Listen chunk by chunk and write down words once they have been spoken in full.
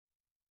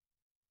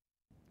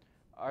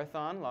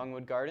R-Thon,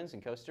 Longwood Gardens,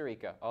 and Costa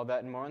Rica. All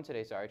that and more on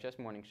today's RHS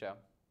Morning Show.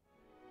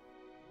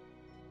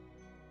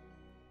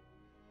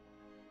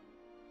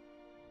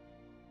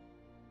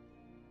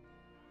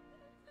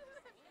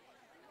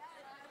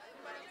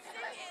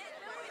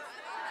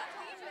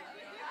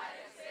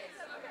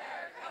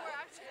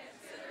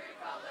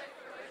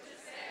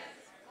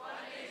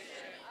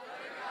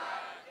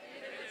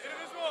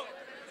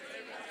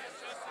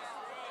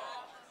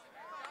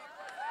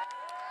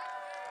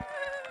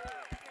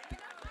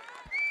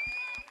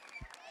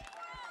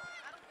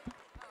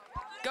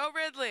 Go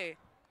Ridley!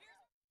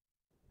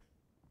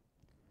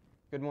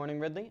 Good morning,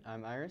 Ridley.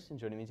 I'm Iris, and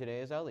joining me today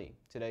is Ali.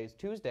 Today is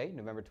Tuesday,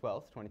 November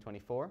 12th,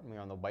 2024, and we're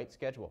on the white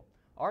schedule.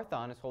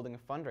 R-Thon is holding a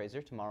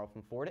fundraiser tomorrow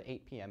from 4 to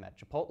 8 p.m. at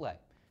Chipotle.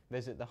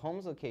 Visit the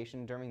Holmes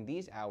location during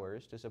these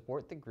hours to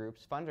support the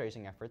group's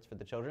fundraising efforts for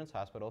the Children's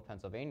Hospital of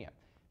Pennsylvania.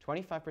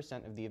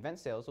 25% of the event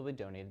sales will be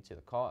donated to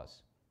the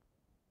cause.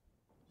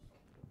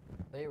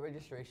 Late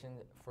registration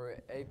for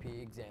AP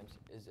exams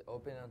is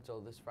open until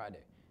this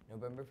Friday,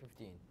 November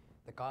 15th.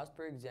 The cost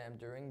per exam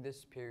during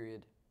this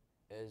period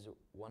is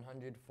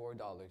 $104.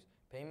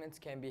 Payments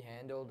can be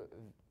handled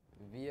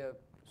via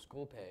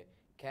school pay,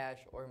 cash,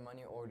 or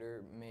money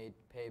order made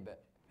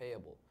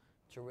payable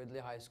to Ridley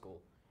High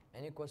School.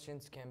 Any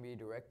questions can be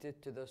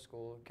directed to the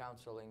school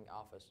counseling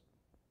office.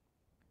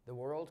 The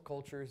World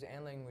Cultures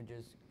and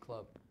Languages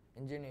Club,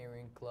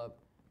 Engineering Club,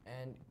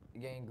 and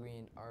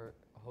Gangrene are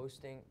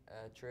hosting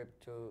a trip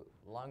to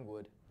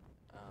Longwood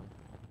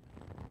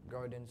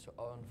Gardens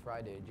on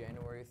Friday,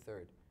 January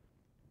 3rd.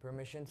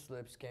 Permission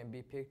slips can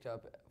be picked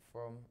up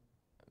from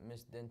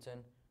Ms. Denton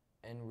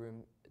in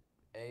room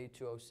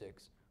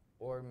A206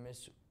 or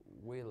Ms.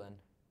 Whelan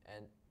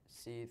at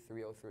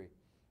C303.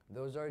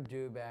 Those are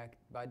due back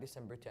by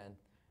December 10th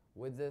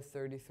with the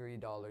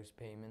 $33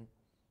 payment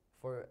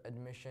for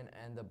admission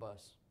and the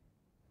bus.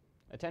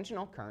 Attention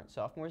all current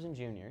sophomores and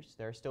juniors,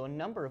 there are still a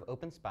number of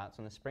open spots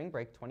on the Spring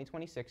Break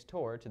 2026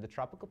 tour to the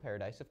tropical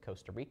paradise of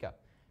Costa Rica.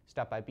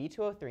 Stop by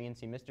B203 and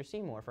see Mr.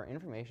 Seymour for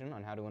information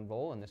on how to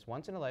enroll in this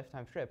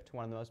once-in-a-lifetime trip to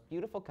one of the most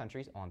beautiful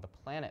countries on the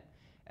planet.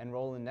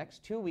 Enroll in the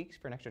next 2 weeks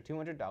for an extra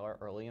 $200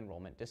 early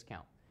enrollment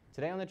discount.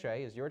 Today on the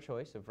tray is your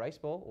choice of rice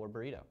bowl or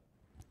burrito.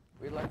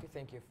 We'd like to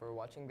thank you for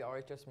watching the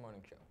RHS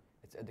Morning Show.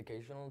 It's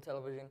educational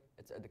television.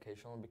 It's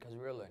educational because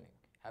we're learning.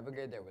 Have a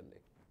great day, Ridley.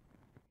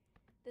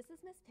 This is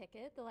Miss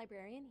Pickett, the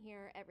librarian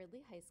here at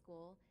Ridley High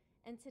School,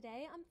 and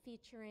today I'm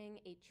featuring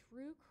a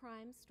true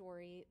crime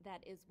story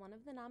that is one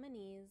of the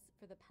nominees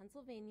for the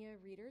Pennsylvania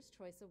Reader's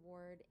Choice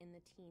Award in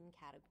the teen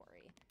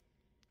category.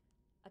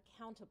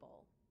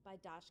 Accountable by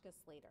Dashka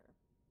Slater.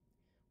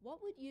 What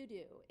would you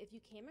do if you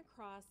came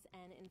across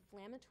an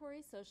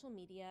inflammatory social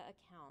media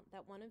account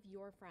that one of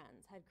your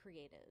friends had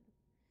created?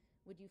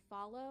 Would you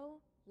follow,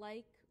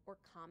 like, or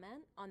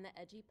comment on the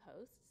edgy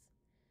posts?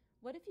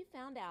 What if you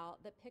found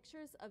out that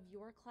pictures of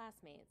your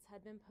classmates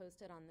had been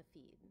posted on the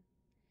feed?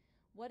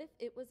 What if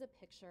it was a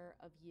picture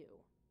of you?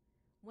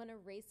 When a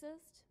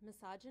racist,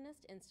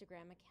 misogynist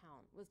Instagram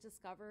account was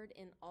discovered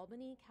in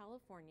Albany,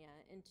 California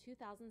in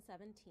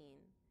 2017,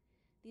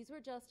 these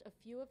were just a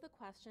few of the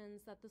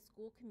questions that the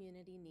school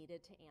community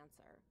needed to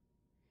answer.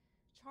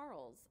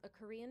 Charles, a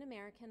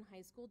Korean-American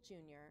high school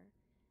junior,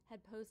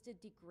 had posted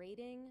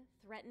degrading,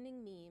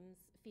 threatening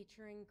memes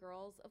featuring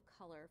girls of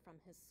color from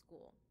his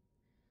school.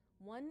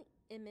 One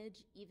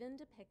image even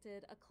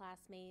depicted a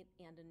classmate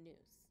and a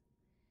noose.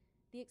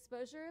 The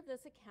exposure of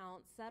this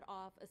account set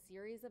off a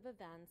series of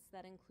events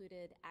that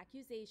included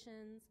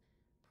accusations,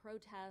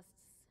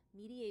 protests,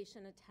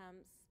 mediation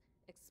attempts,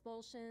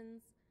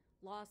 expulsions,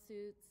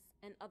 lawsuits,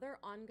 and other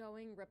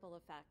ongoing ripple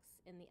effects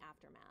in the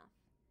aftermath.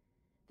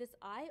 This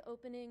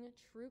eye-opening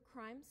true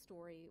crime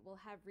story will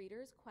have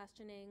readers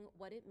questioning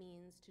what it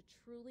means to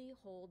truly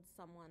hold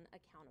someone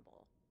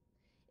accountable.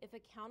 If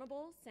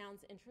accountable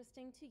sounds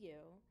interesting to you,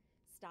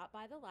 stop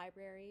by the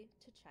library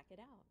to check it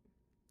out.